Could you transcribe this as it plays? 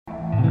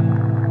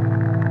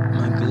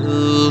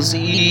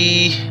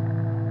Magoozy.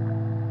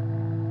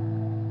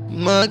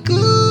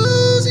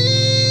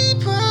 Magoozy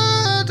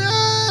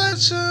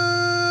Productions.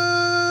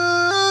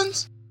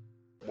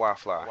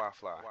 Wildfly.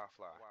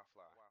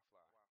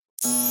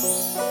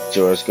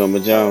 George Goomba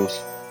Jones,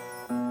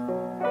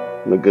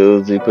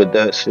 Magoozy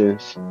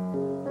Productions,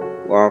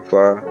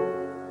 Wildfire,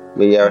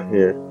 we out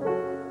here.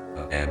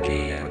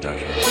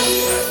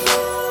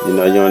 You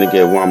know you only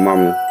get one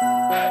mama,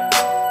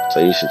 so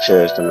you should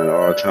cherish them at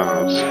all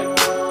times.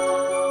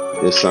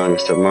 This song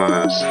is to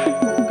mines,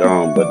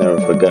 gone but never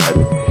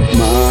forgotten.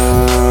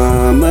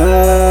 Mama,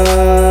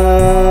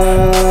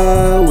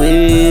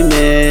 we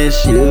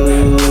miss you.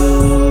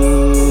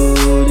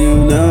 You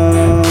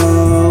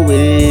know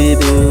we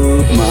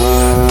do.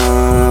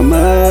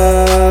 Mama,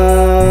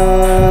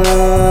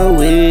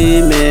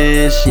 we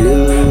miss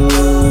you.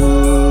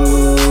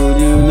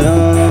 You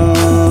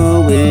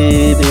know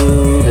we do.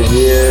 A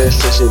year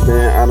since you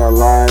been out of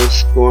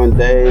lives, going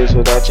days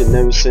without you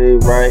never seem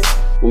right.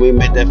 When we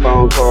make that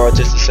phone call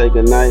just to say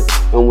goodnight,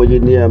 and when you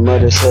need a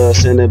mother's hug,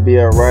 send it be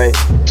alright.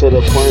 To the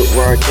point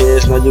where our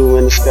kids know you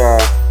in the sky.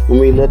 When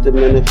we look them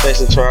in the face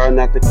and try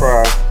not to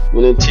cry.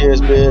 When the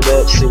tears build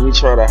up, see we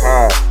try to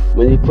hide.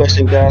 When you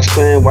question God's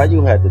plan, why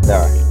you had to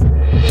die?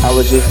 I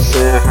was used to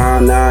saying how,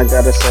 now I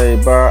gotta say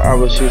bye. I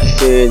was used to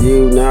seeing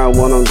you, now I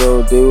wanna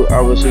go do. I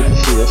was used to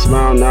see your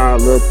smile, now I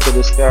look to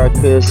the sky.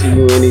 Could see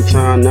you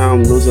anytime, now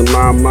I'm losing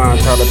my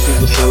mind. Tired of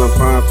people saying I'm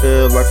fine,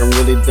 feel like I'm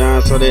really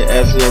dying. So they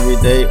ask me every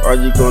day, are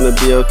you gonna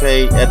be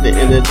okay? At the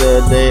end of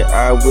the day,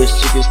 I wish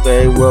you could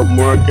stay. What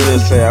more can I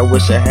say? I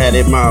wish I had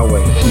it my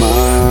way.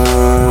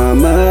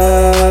 Mama,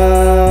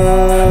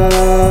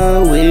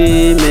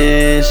 we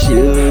miss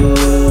you.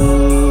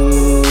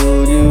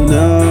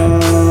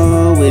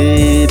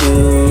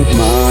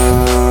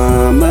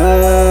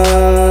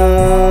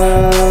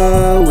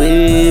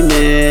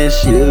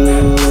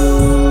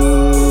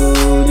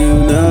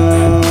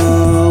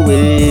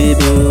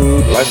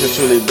 Life was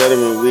truly better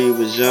when we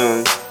was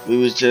young. We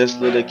was just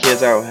little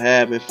kids out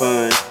having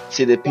fun.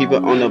 See the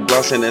people on the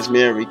block saying that's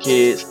married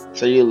kids.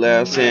 So you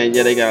laugh saying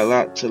yeah they got a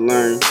lot to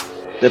learn.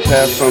 The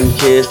path from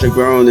kids to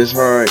grown is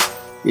hard.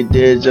 You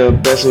did your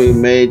best and we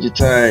made you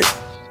tired.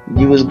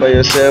 You was by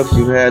yourself,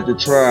 you had to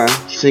try.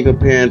 Single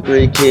parent,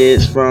 3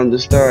 kids from the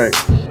start.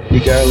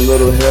 You got a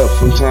little help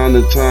from time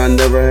to time,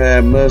 never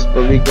had much,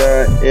 but we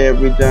got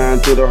every dime.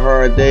 Through the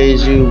hard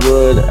days you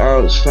would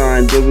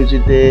outshine. Did what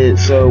you did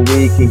so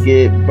we could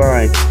get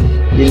by.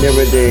 You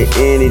never did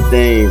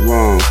anything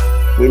wrong.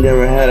 We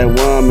never had a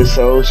woman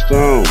so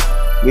strong.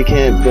 We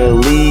can't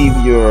believe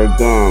you're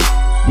gone.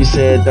 You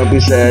said don't be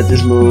sad,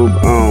 just move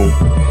on.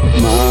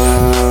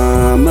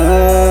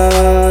 Mama,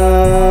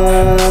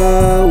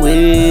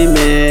 we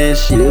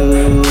miss you.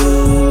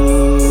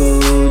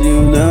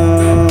 You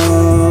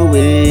know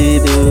we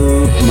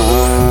do.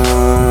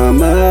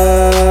 Mama,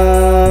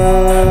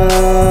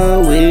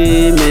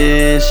 we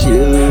miss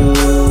you.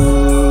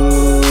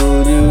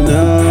 You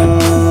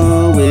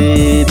know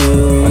we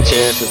do. I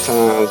cherish the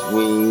times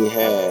we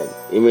had.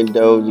 Even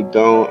though you're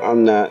gone,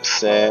 I'm not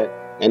sad.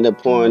 And the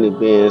point of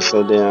being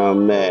so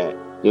damn mad.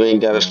 You ain't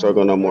gotta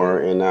struggle no more,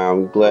 and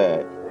I'm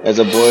glad. As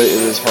a boy, it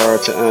was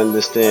hard to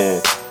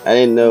understand. I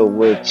didn't know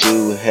what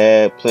you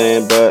had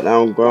planned, but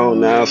I'm grown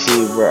now,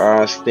 see where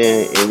I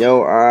stand. In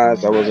your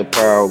eyes, I was a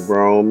proud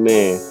grown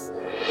man.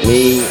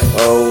 Me,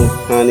 oh,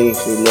 honey,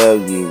 we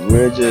love you.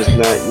 We're just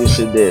not used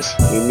to this.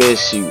 We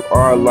miss you.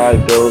 Our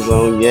life goes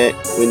on, yet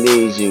we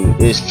need you.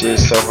 It's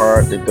just so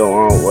hard to go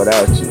on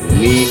without you.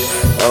 Me,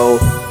 oh,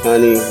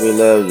 honey, we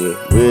love you.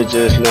 We're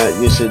just not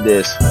used to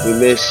this. We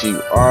miss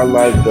you. Our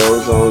life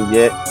goes on,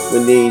 yet we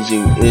need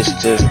you. It's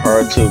just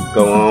hard to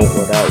go on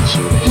without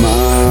you.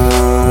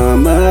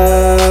 Mama,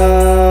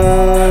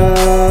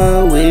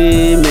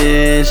 we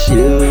miss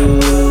you.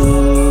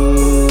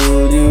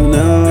 You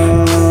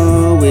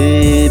know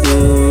we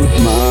do.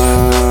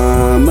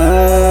 Mama,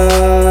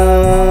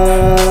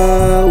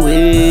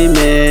 we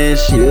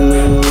miss you.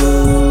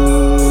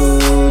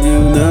 You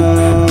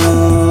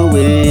know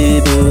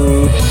we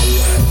do.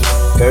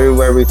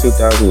 February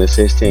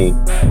 2016.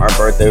 My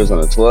birthday was on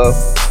the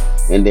 12th,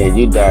 and then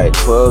you died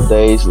 12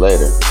 days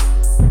later.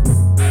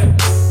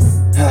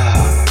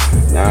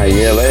 Now a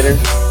year later,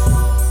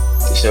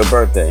 it's your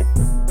birthday.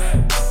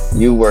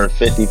 You were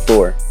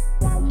 54.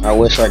 I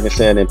wish I could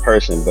say it in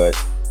person, but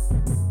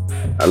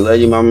I love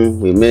you, mama.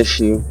 We miss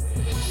you,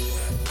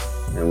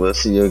 and we'll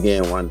see you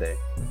again one day.